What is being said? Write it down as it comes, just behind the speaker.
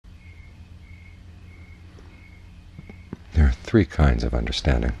three kinds of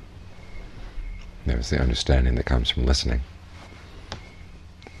understanding. There's the understanding that comes from listening,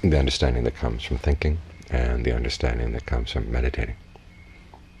 the understanding that comes from thinking, and the understanding that comes from meditating,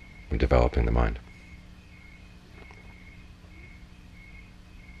 from developing the mind.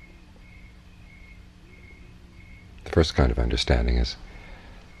 The first kind of understanding is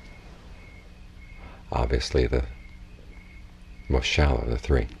obviously the most shallow of the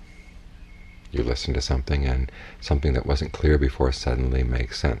three. You listen to something, and something that wasn't clear before suddenly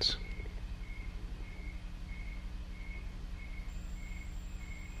makes sense.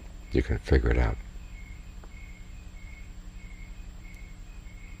 You can figure it out.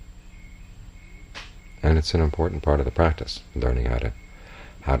 And it's an important part of the practice, learning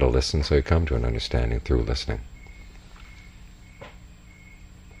how to listen so you come to an understanding through listening.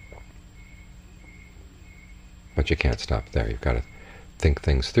 But you can't stop there. You've got to think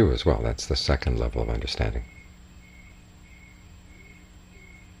things through as well. That's the second level of understanding.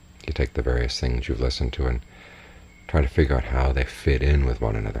 You take the various things you've listened to and try to figure out how they fit in with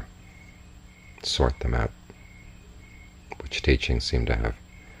one another. Sort them out. Which teachings seem to have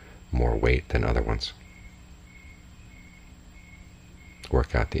more weight than other ones.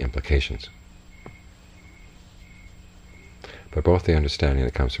 Work out the implications. But both the understanding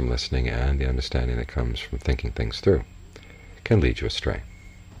that comes from listening and the understanding that comes from thinking things through can lead you astray.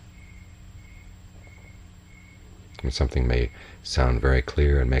 And something may sound very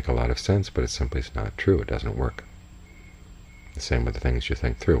clear and make a lot of sense, but it simply is not true. It doesn't work. The same with the things you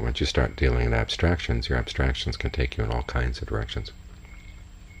think through. Once you start dealing in abstractions, your abstractions can take you in all kinds of directions.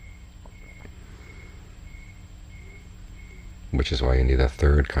 Which is why you need a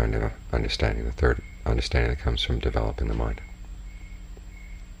third kind of understanding, the third understanding that comes from developing the mind.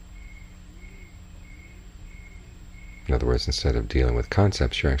 In other words, instead of dealing with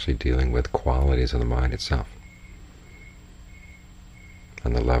concepts, you're actually dealing with qualities of the mind itself.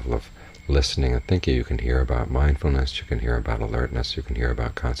 On the level of listening and thinking, you can hear about mindfulness, you can hear about alertness, you can hear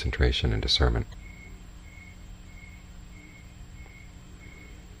about concentration and discernment.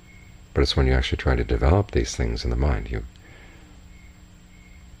 But it's when you actually try to develop these things in the mind, you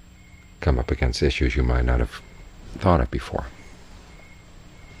come up against issues you might not have thought of before,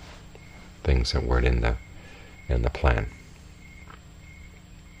 things that weren't in the plan.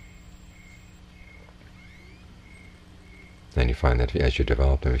 And you find that as you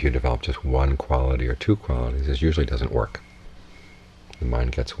develop them, if you develop just one quality or two qualities, it usually doesn't work. The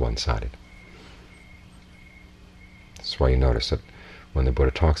mind gets one-sided. That's why you notice that when the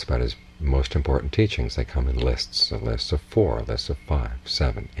Buddha talks about his most important teachings, they come in lists, a list of 4, a list of 5,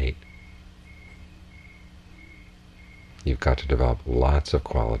 7, 8. You've got to develop lots of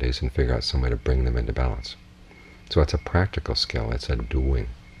qualities and figure out some way to bring them into balance. So it's a practical skill. It's a doing,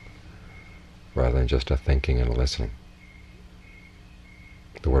 rather than just a thinking and a listening.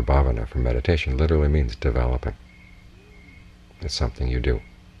 The word bhavana for meditation literally means developing. It's something you do.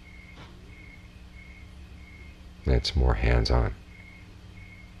 And it's more hands-on.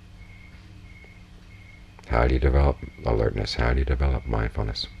 How do you develop alertness? How do you develop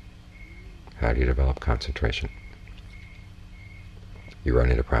mindfulness? How do you develop concentration? You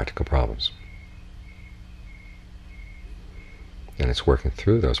run into practical problems. And it's working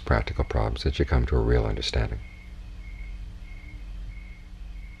through those practical problems that you come to a real understanding.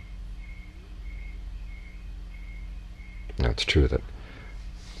 Now, it's true that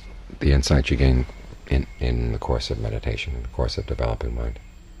the insights you gain in the course of meditation, in the course of developing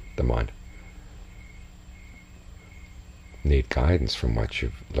the mind, need guidance from what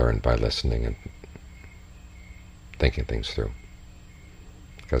you've learned by listening and thinking things through.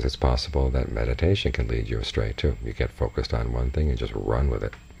 Because it's possible that meditation can lead you astray too. You get focused on one thing and just run with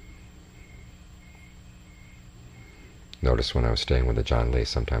it. Notice when I was staying with the John Lee,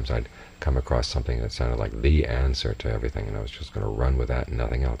 sometimes I'd come across something that sounded like the answer to everything, and I was just going to run with that and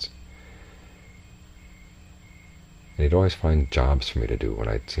nothing else. And he'd always find jobs for me to do when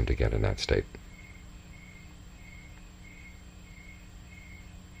I seemed to get in that state.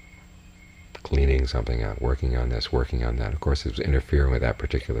 Cleaning something out, working on this, working on that. Of course, it was interfering with that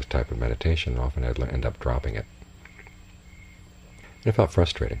particular type of meditation, and often I'd end up dropping it. And it felt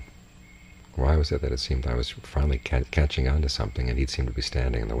frustrating. Why was it that it seemed I was finally catching on to something and he'd seem to be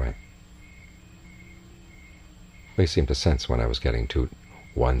standing in the way? Well, he seemed to sense when I was getting too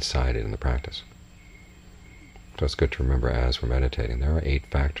one-sided in the practice. So it's good to remember as we're meditating, there are 8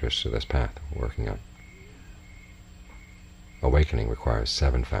 factors to this path we're working on. Awakening requires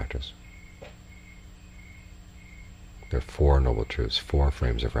 7 factors. There are 4 noble truths, 4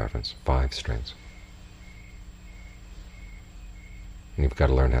 frames of reference, 5 strengths. And you've got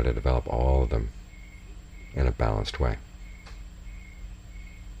to learn how to develop all of them in a balanced way.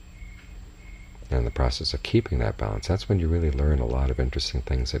 And in the process of keeping that balance, that's when you really learn a lot of interesting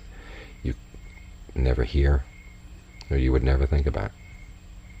things that you never hear or you would never think about,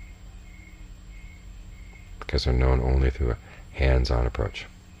 because they're known only through a hands-on approach.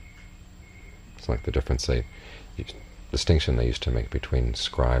 It's like the distinction they used to make between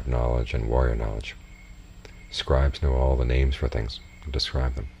scribe knowledge and warrior knowledge. Scribes know all the names for things,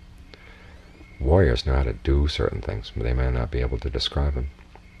 describe them. Warriors know how to do certain things, but they may not be able to describe them,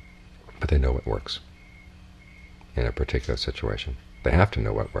 but they know what works in a particular situation. They have to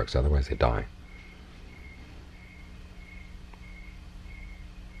know what works, otherwise they die.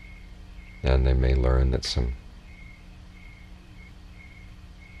 And they may learn that some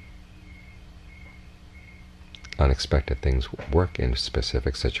unexpected things work in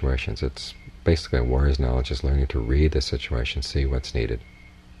specific situations. It's basically a warrior's knowledge is learning to read the situation, see what's needed.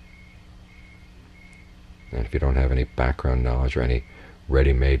 And if you don't have any background knowledge or any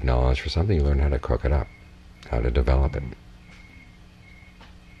ready-made knowledge for something, you learn how to cook it up, how to develop it.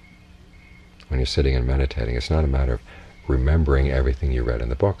 When you're sitting and meditating, it's not a matter of remembering everything you read in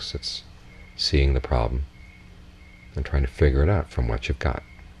the books. It's seeing the problem and trying to figure it out from what you've got.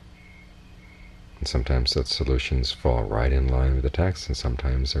 And sometimes the solutions fall right in line with the text, and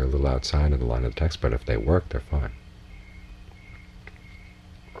sometimes they're a little outside of the line of the text, but if they work, they're fine.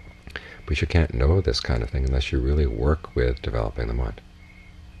 But you can't know this kind of thing unless you really work with developing the mind.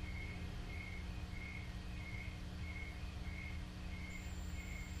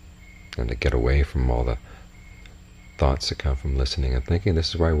 And to get away from all the thoughts that come from listening and thinking, this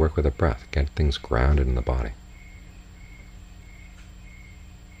is why I work with the breath, get things grounded in the body.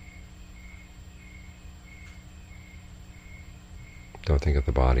 Don't think of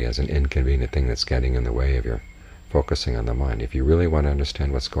the body as an inconvenient thing that's getting in the way of your focusing on the mind. If you really want to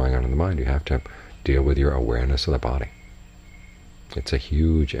understand what's going on in the mind, you have to deal with your awareness of the body. It's a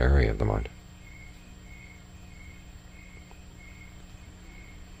huge area of the mind.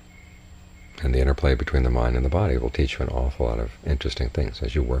 And the interplay between the mind and the body will teach you an awful lot of interesting things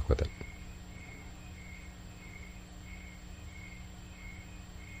as you work with it.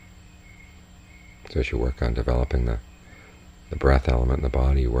 So as you work on developing the breath element in the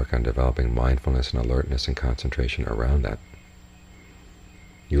body, you work on developing mindfulness and alertness and concentration around that.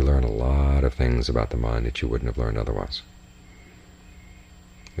 You learn a lot of things about the mind that you wouldn't have learned otherwise.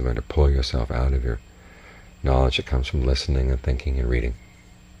 You learn to pull yourself out of your knowledge that comes from listening and thinking and reading.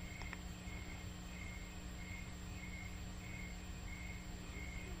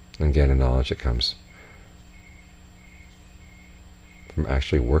 And get a knowledge that comes from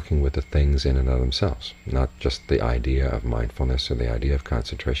actually working with the things in and of themselves, not just the idea of mindfulness or the idea of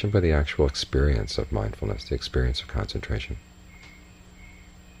concentration, but the actual experience of mindfulness, the experience of concentration.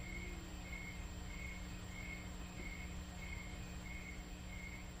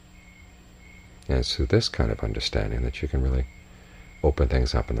 And it's through this kind of understanding that you can really open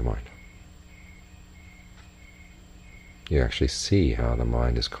things up in the mind. You actually see how the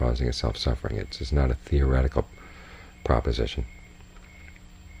mind is causing itself suffering. It's not a theoretical proposition.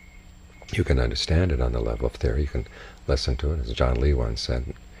 You can understand it on the level of theory. You can listen to it. As John Lee once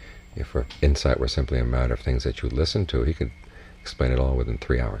said, if insight were simply a matter of things that you listen to, he could explain it all within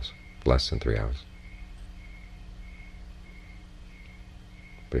 3 hours, less than 3 hours.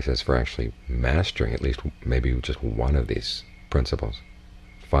 But he says for actually mastering at least maybe just one of these principles,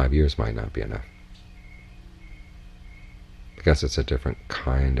 5 years might not be enough, because it's a different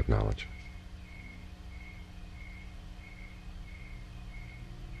kind of knowledge.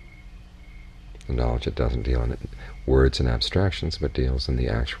 A knowledge that doesn't deal in words and abstractions, but deals in the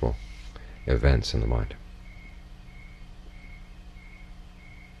actual events in the mind.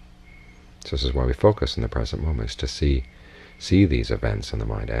 So this is why we focus in the present moment, is to see these events in the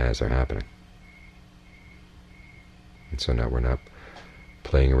mind as they're happening. And so now we're not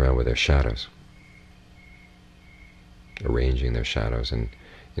playing around with their shadows, arranging their shadows in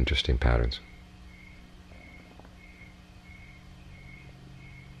interesting patterns.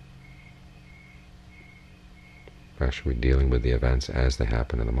 We're actually dealing with the events as they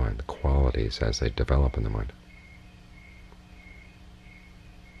happen in the mind, the qualities as they develop in the mind.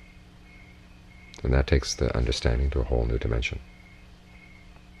 And that takes the understanding to a whole new dimension.